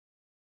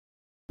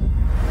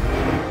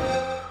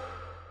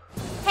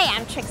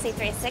Trixie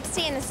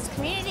 360, and this is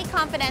Community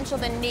Confidential,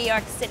 the New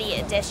York City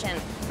edition.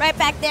 Right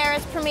back there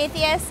is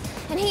Prometheus,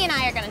 and he and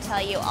I are going to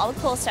tell you all the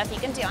cool stuff you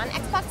can do on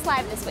Xbox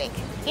Live this week.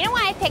 You know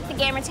why I picked the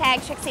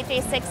gamertag Trixie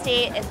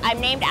 360? Is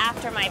I'm named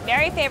after my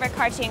very favorite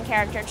cartoon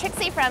character,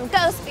 Trixie from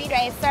Go Speed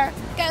Racer.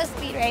 Go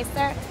Speed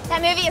Racer.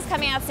 That movie is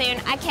coming out soon.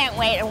 I can't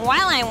wait, and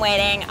while I'm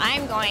waiting,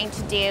 I'm going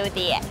to do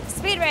the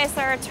Speed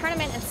Racer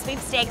Tournament and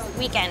Sweepstakes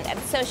weekend, and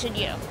so should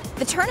you.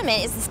 The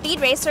tournament is the Speed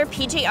Racer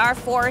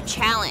PGR4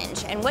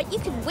 Challenge, and what you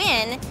could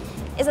win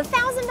is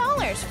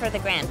 $1,000 for the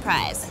grand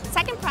prize.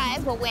 Second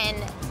prize will win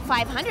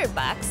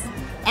 $500,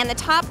 and the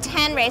top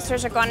 10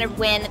 racers are going to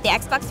win the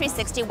Xbox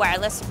 360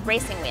 wireless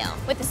racing wheel.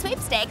 With the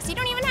sweepstakes, you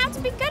don't even have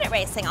to be good at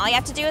racing. All you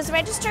have to do is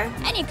register,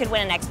 and you could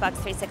win an Xbox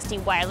 360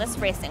 wireless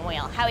racing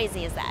wheel. How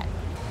easy is that?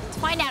 To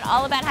find out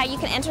all about how you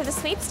can enter the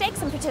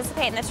sweepstakes and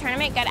participate in the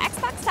tournament, go to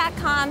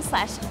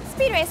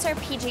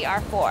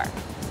xbox.com/speedracerpgr4.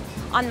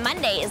 On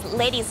Monday is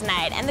Ladies'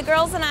 Night, and the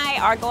girls and I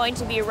are going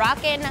to be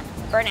rocking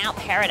Burnout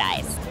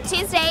Paradise.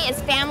 Tuesday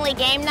is Family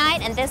Game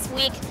Night, and this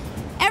week,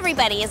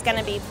 everybody is going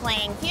to be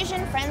playing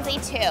Fusion Frenzy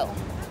 2.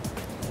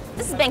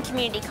 This has been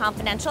Community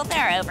Confidential.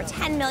 There are over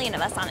 10 million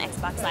of us on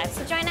Xbox Live,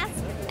 so join us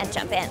and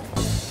jump in.